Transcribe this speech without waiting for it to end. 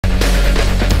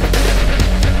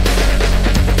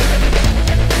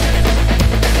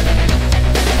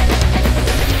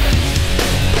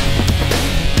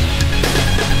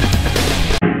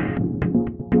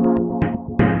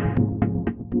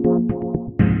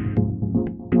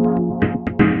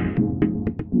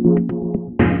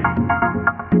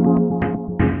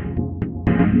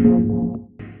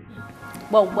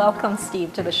Well, welcome,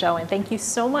 Steve, to the show, and thank you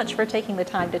so much for taking the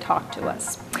time to talk to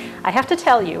us. I have to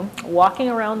tell you, walking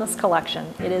around this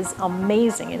collection, it is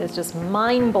amazing. It is just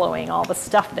mind-blowing, all the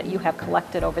stuff that you have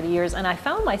collected over the years, and I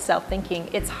found myself thinking,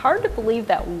 it's hard to believe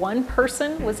that one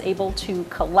person was able to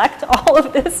collect all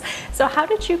of this. So how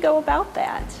did you go about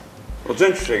that? Well, it's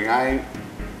interesting.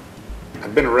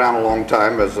 I've been around a long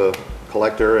time as a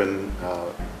collector, and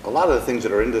a lot of the things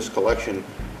that are in this collection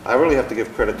I really have to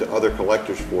give credit to other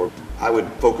collectors for. I would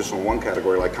focus on one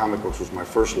category, like comic books was my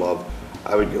first love.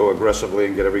 I would go aggressively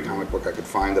and get every comic book I could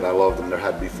find that I loved and that I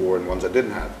had before and ones I didn't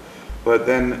have. But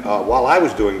then while I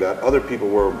was doing that, other people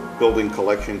were building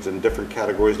collections in different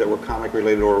categories that were comic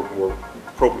related or were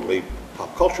appropriately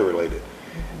pop culture related.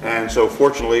 And so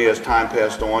fortunately, as time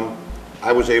passed on,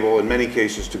 I was able in many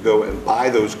cases to go and buy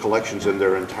those collections in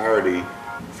their entirety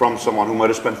from someone who might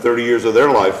have spent 30 years of their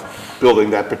life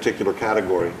building that particular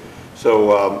category.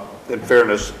 So in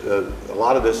fairness, a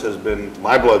lot of this has been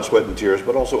my blood, sweat, and tears,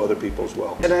 but also other people as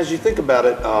well. And as you think about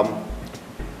it,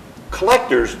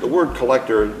 collectors, the word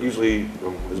collector usually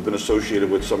has been associated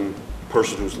with some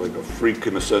person who's like a freak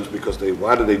in a sense, because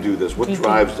why do they do this? What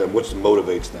drives them? What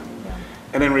motivates them? Yeah.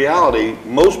 And in reality,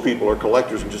 most people are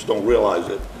collectors and just don't realize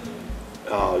it.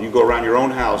 You go around your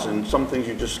own house and some things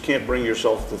you just can't bring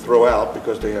yourself to throw out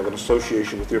because they have an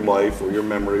association with your life or your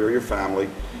memory or your family,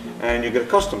 and you get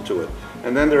accustomed to it.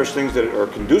 And then there's things that are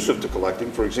conducive to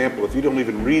collecting. For example, if you don't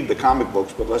even read the comic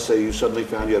books, but let's say you suddenly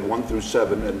found you had 1 through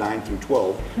 7 and 9 through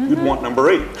 12, you'd want number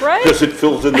 8, right? Because it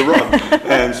fills in the run.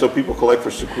 And so people collect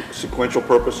for sequential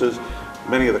purposes.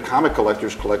 Many of the comic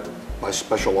collectors collect by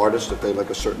special artists. If they like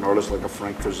a certain artist, like a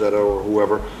Frank Frazetta or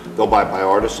whoever, they'll buy by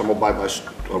artists. Some will buy by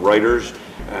writers,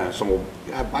 and some will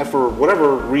buy for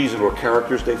whatever reason or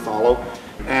characters they follow.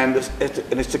 And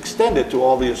it's extended to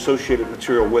all the associated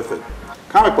material with it.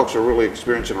 Comic books are really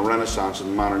experiencing a renaissance in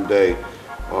the modern day.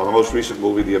 The most recent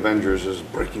movie, The Avengers, is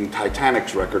breaking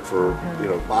Titanic's record for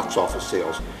box office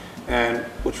sales. And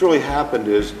what's really happened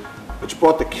is it's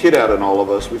brought the kid out in all of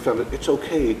us. We found that it's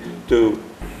okay to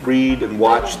read and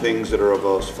watch things that are of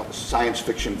a science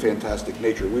fiction, fantastic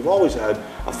nature. We've always had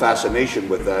a fascination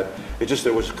with that. It just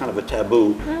there was kind of a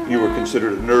taboo. You were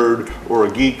considered a nerd or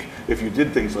a geek if you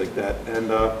did things like that. And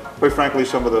quite frankly,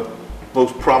 some of the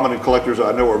most prominent collectors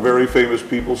I know are very famous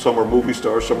people. Some are movie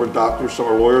stars, some are doctors, some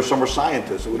are lawyers, some are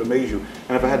scientists. It would amaze you.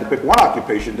 And if I had to pick one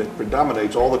occupation that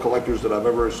predominates all the collectors that I've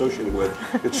ever associated with,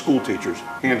 it's school teachers,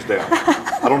 hands down.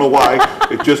 I don't know why,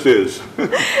 it just is.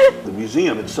 The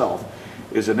museum itself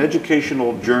is an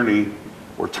educational journey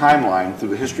or timeline through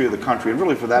the history of the country, and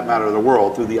really for that matter the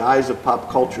world, through the eyes of pop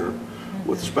culture,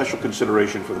 with special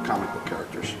consideration for the comic book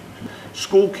characters.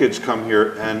 School kids come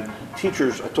here, and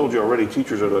teachers, I told you already,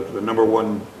 teachers are the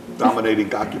 #1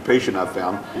 dominating occupation I've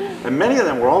found. And many of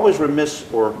them were always remiss,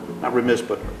 or not remiss,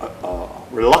 but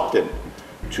reluctant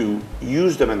to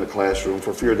use them in the classroom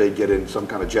for fear they'd get in some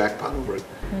kind of jackpot over it.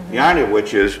 The irony of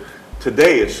which is,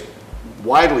 today it's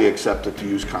widely accepted to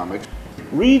use comics.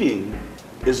 Reading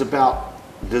is about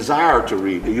desire to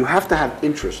read. You have to have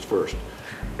interest first.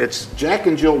 It's Jack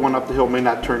and Jill went up the hill may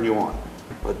not turn you on,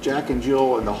 but Jack and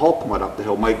Jill and the Hulk went up the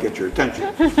hill might get your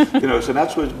attention. So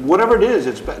that's whatever it is.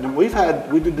 And we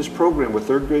did this program with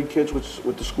 3rd grade kids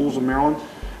with the schools in Maryland,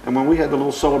 and when we had the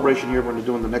little celebration here when they're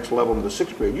doing the next level in the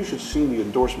 6th grade, you should see the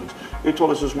endorsements. They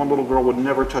told us this one little girl would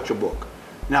never touch a book.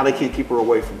 Now they can't keep her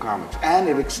away from comics, and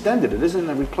it extended. It isn't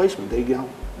a replacement. They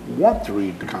want to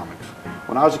read the comics.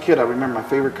 When I was a kid, I remember my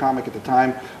favorite comic at the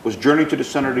time was Journey to the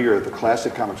Center of the Earth, the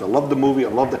classic comics. I loved the movie, I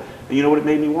loved it. And you know what it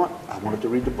made me want? I wanted to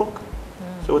read the book.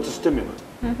 So it's a stimulant.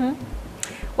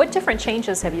 What different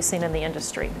changes have you seen in the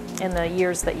industry in the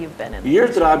years that you've been in? The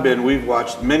years that I've been, we've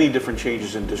watched many different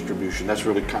changes in distribution. That's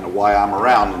really kind of why I'm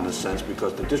around in this sense,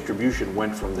 because the distribution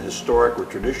went from the historic or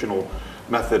traditional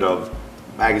method of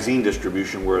magazine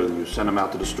distribution, where you send them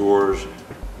out to the stores,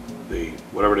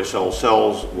 whatever they sell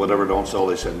sells, whatever don't sell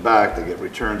they send back, they get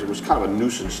returns. It was kind of a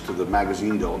nuisance to the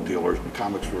magazine dealers.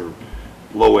 Comics were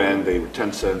low end, they were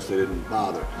 10 cents, they didn't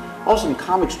bother. All of a sudden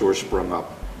comic stores sprung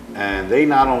up, and they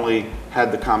not only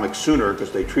had the comics sooner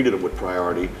because they treated them with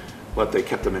priority, but they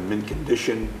kept them in mint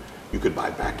condition. You could buy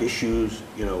back issues,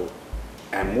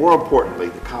 and more importantly,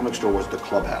 the comic store was the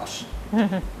clubhouse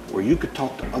where you could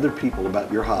talk to other people about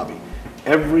your hobby.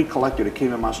 Every collector that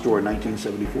came in my store in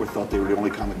 1974 thought they were the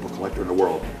only comic book collector in the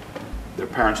world. Their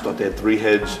parents thought they had 3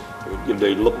 heads.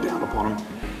 They looked down upon them.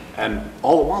 And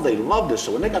all the while they loved this.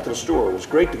 So when they got to the store, it was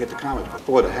great to get the comics, but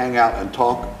boy, to hang out and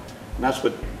talk. And that's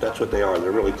what they are.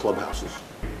 They're really clubhouses.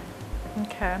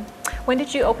 Okay. When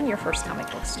did you open your first comic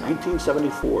book store?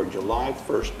 1974, July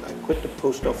 1st. I quit the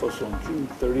post office on June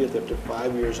 30th after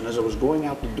 5 years, and as I was going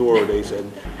out the door, they said,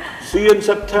 "See you in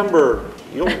September.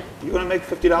 You're going to make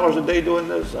 $50 a day doing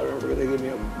this." I remember they gave me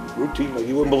a routine like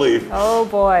you wouldn't believe. Oh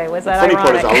boy, was that The funny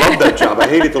ironic. part is I loved that job. I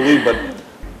hated to leave, but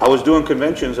I was doing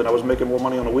conventions and I was making more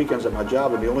money on the weekends at my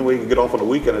job, and the only way you could get off on the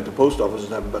weekend at the post office is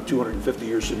to have about 250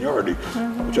 years seniority,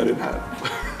 which I didn't have.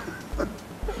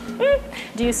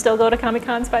 Do you still go to Comic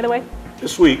Cons, by the way?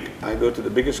 This week, I go to the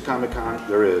biggest Comic Con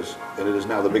there is, and it is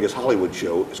now the biggest Hollywood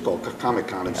show. It's called Comic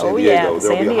Con in San Diego.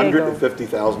 There'll be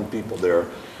 150,000 people there.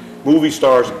 Movie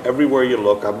stars everywhere you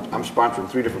look. I'm sponsoring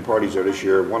 3 different parties there this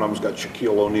year. One of them's got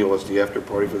Shaquille O'Neal. It's the after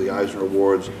party for the Eisner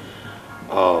Awards.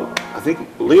 I think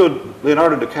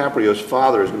Leonardo DiCaprio's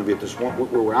father is going to be at this one.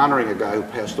 We're honoring a guy who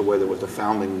passed away that was the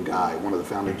founding guy, one of the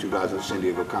founding 2 guys at the San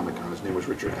Diego Comic Con. His name was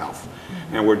Richard Alf.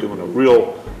 And we're doing a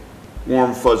real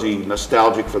warm, fuzzy,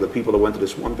 nostalgic for the people that went to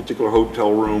this one particular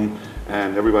hotel room,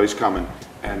 and everybody's coming.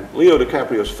 And Leo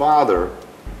DiCaprio's father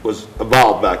was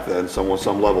involved back then, some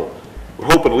level. We're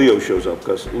hoping Leo shows up,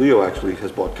 because Leo actually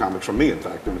has bought comics from me, in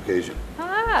fact, on occasion.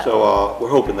 Ah. So we're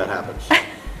hoping that happens.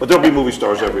 But there'll be movie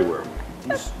stars everywhere.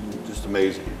 It's just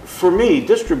amazing. For me,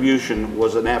 distribution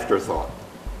was an afterthought.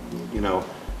 You know,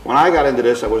 when I got into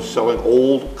this, I was selling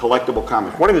old collectible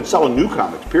comics. We weren't even selling new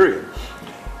comics, period.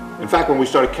 In fact, when we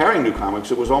started carrying new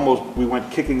comics, it was almost, we went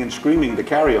kicking and screaming to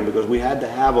carry them, because we had to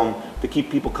have them to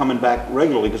keep people coming back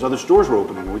regularly, because other stores were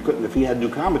opening. And we couldn't, if he had new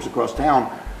comics across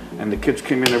town, and the kids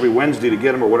came in every Wednesday to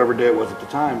get them, or whatever day it was at the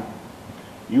time,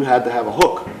 you had to have a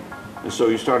hook. And so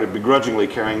you started begrudgingly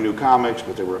carrying new comics,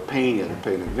 but they were a pain. You had to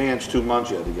pay in advance 2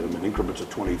 months. You had to get them in increments of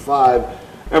 25.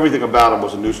 Everything about them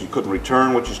was a nuisance. You couldn't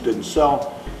return what you didn't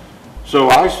sell. So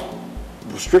I was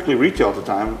strictly retail at the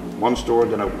time. 1 store,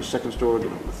 then I opened a 2nd store, then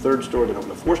I opened a 3rd store, then I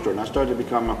opened a 4th store. And I started to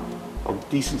become a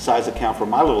decent sized account for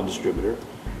my little distributor.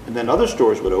 And then other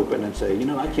stores would open and say, you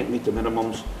know, I can't meet the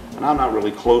minimums, and I'm not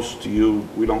really close to you.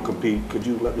 We don't compete. Could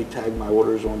you let me tag my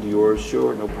orders onto yours?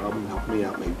 Sure, no problem. Help me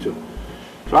out, me too.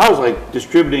 So I was like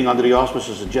distributing under the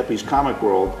auspices of Geppi's Comic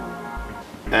World,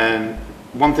 and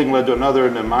one thing led to another,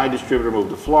 and then my distributor moved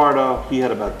to Florida. He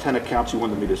had about 10 accounts he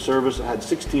wanted me to service. I had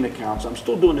 16 accounts. I'm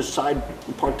still doing this side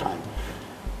part-time.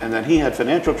 And then he had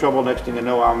financial trouble. Next thing you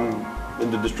know, I'm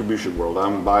in the distribution world.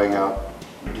 I'm buying out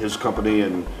his company,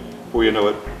 and before you know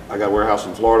it, I got a warehouse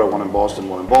in Florida, 1 in Boston,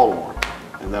 1 in Baltimore.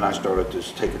 And then I started to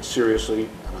take it seriously,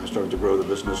 and I started to grow the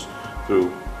business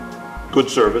through good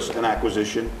service and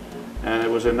acquisition. And it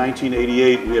was in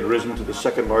 1988, we had risen to the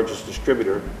 2nd largest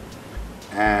distributor,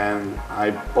 and I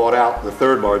bought out the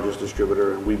 3rd largest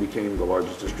distributor, and we became the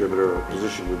largest distributor, a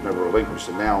position we've never relinquished.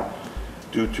 And now,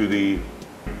 due to the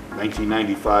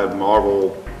 1995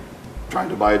 Marvel trying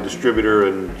to buy a distributor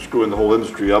and screwing the whole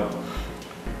industry up,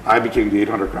 I became the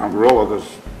 800-pound gorilla, because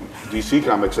DC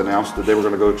Comics announced that they were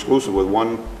going to go exclusive with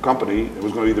one company. It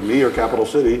was going to be either me or Capital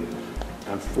City,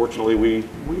 and fortunately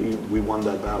we won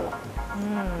that battle.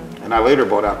 And I later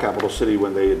bought out Capital City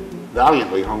when they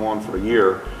valiantly hung on for a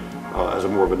year as a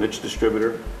more of a niche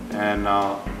distributor. And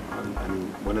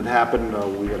when it happened,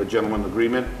 we had a gentleman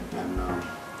agreement, and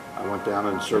I went down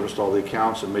and serviced all the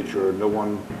accounts and made sure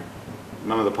none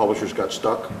of the publishers got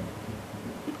stuck.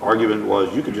 The argument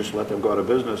was, you could just let them go out of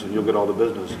business and you'll get all the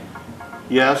business.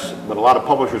 Yes, but a lot of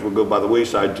publishers would go by the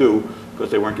wayside too, because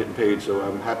they weren't getting paid. So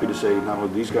I'm happy to say not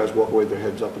only these guys walk away with their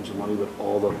heads up and some money, but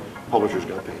all the publishers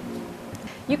got paid.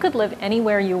 You could live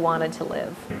anywhere you wanted to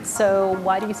live. So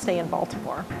why do you stay in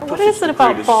Baltimore? What It's is it the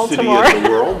about greatest Baltimore? city in the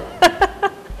world.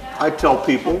 I tell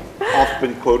people,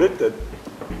 often quoted, that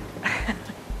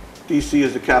DC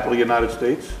is the capital of the United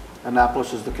States,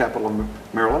 Annapolis is the capital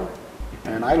of Maryland,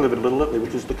 and I live in Little Italy,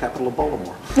 which is the capital of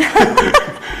Baltimore.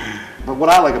 But what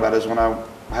I like about it is when I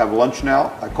have lunch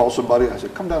now, I call somebody, I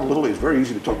said, come down to Little Italy. It's very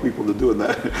easy to talk people into doing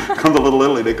that. Come to Little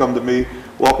Italy, they come to me,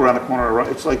 walk around the corner,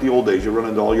 it's like the old days. You run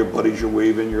into all your buddies, you're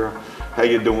waving, how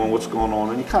you doing, what's going on,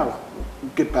 and you kind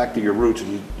of get back to your roots,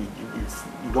 and you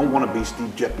don't want to be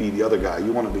Steve Geppi, the other guy.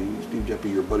 You want to be Steve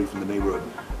Geppi, your buddy from the neighborhood.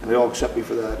 And they all accept me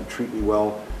for that and treat me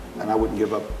well, and I wouldn't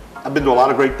give up. I've been to a lot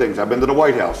of great things. I've been to the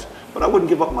White House, but I wouldn't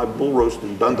give up my bull roast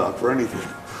in Dundalk for anything.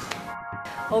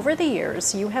 Over the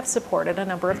years, you have supported a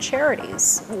number of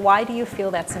charities. Why do you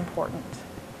feel that's important?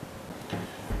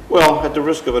 Well, at the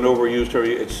risk of an overused term,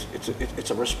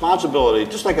 it's a responsibility.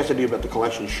 Just like I said to you about the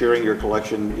collection, sharing your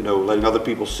collection, letting other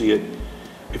people see it.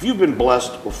 If you've been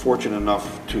blessed or fortunate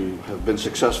enough to have been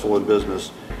successful in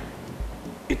business,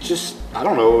 it's just, I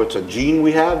don't know, it's a gene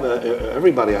we have.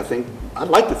 Everybody, I think, I'd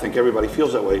like to think everybody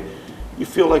feels that way. You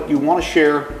feel like you want to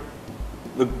share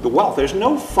the wealth. There's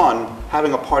no fun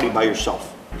having a party by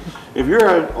yourself. If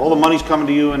you're all the money's coming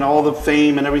to you and all the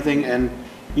fame and everything, and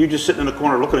you're just sitting in the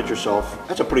corner looking at yourself,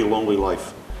 that's a pretty lonely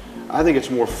life. I think it's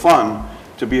more fun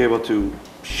to be able to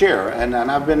share, and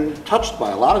I've been touched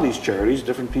by a lot of these charities,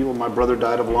 different people. My brother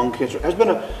died of lung cancer. There's been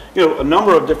a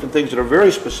number of different things that are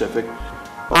very specific.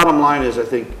 Bottom line is, I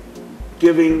think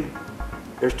giving,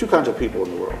 there's two kinds of people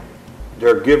in the world. There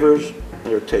are givers and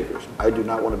there are takers. I do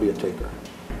not want to be a taker.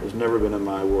 It's never been in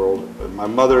my world. My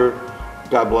mother,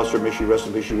 God bless her, may she rest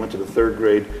in peace, she went to the 3rd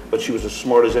grade, but she was as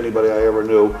smart as anybody I ever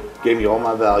knew, gave me all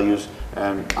my values,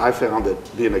 and I found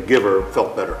that being a giver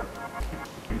felt better.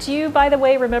 Do you, by the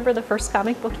way, remember the first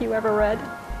comic book you ever read?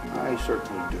 I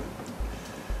certainly do.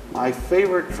 My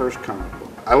favorite first comic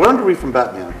book. I learned to read from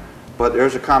Batman, but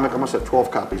there's a comic, I must have 12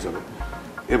 copies of it.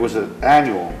 It was an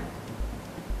annual.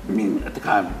 I mean, at the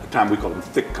time we called them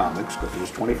thick comics because it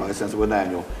was 25 cents of an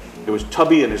annual. It was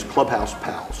Tubby and his Clubhouse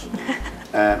Pals.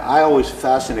 And I always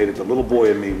fascinated, the little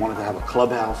boy in me wanted to have a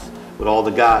clubhouse with all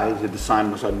the guys. He had the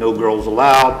sign that said no girls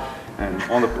allowed. And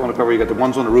on the cover you got the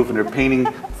ones on the roof and they're painting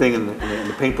thing and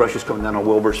the paintbrushes coming down on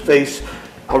Wilbur's face.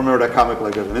 I remember that comic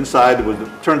like as an inside.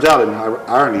 It turns out, in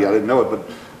irony, I didn't know it, but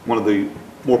one of the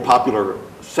more popular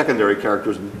secondary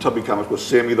characters in Tubby comics was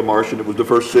Sammy the Martian. It was the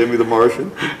first Sammy the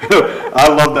Martian. I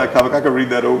love that comic. I could read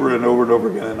that over and over and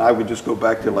over again, and I would just go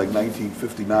back to like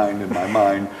 1959 in my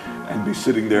mind and be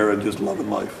sitting there and just loving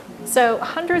life. So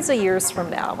hundreds of years from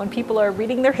now, when people are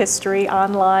reading their history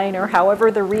online or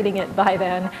however they're reading it by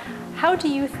then, how do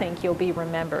you think you'll be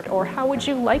remembered, or how would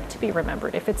you like to be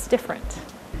remembered if it's different?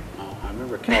 I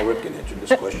remember Cal Ripken answered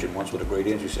this question once with a great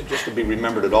answer. He said, just to be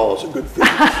remembered at all is a good thing.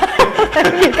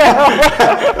 There you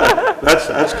go.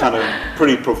 That's kind of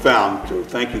pretty profound, too.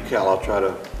 Thank you, Cal. I'll try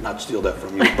to not steal that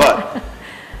from you. But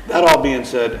that all being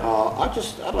said,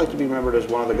 I'd like to be remembered as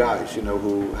one of the guys,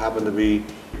 who happened to be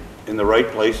in the right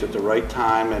place at the right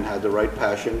time and had the right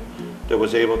passion, that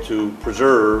was able to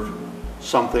preserve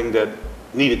something that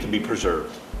needed to be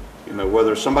preserved.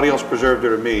 Whether somebody else preserved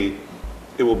it or me,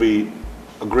 it will be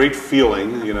a great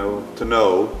feeling, to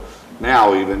know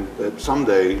now even that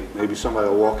someday maybe somebody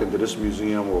will walk into this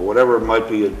museum or whatever it might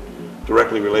be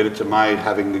directly related to my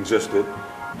having existed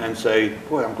and say,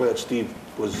 boy, I'm glad Steve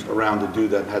was around to do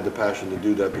that and had the passion to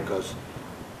do that, because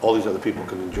all these other people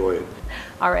can enjoy it.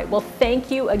 All right, well,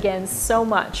 thank you again so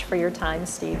much for your time,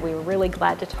 Steve. We were really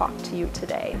glad to talk to you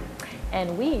today.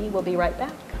 And we will be right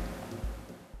back.